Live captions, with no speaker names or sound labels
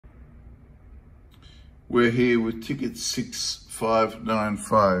We're here with ticket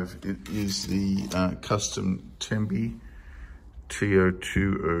 6595. It is the custom TEMBY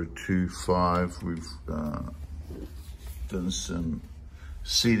TO2025. We've done some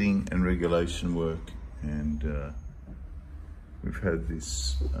seating and regulation work, and we've had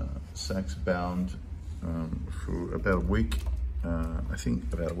this sax bound for about a week. I think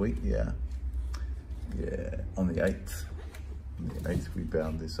about a week, yeah, on the 8th. On the 8th we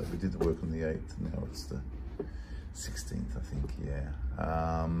bound this up. We did the work on the 8th, now it's the 16th, I think, yeah.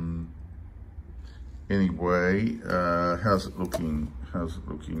 Anyway, how's it looking? How's it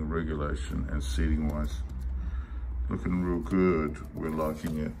looking regulation and seating wise? Looking real good, we're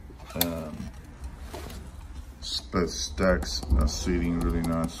liking it. Both stacks are seating really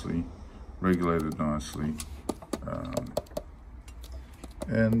nicely, regulated nicely.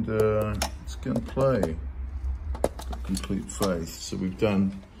 And it's gonna play. Complete faith. So we've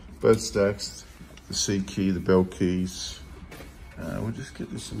done both stacks, the C key, the bell keys. We'll just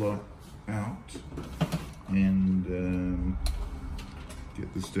get this lot out and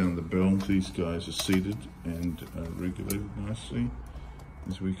get this down the bell. These guys are seated and regulated nicely,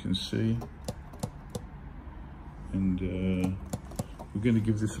 as we can see. And we're going to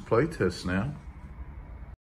give this a play test now.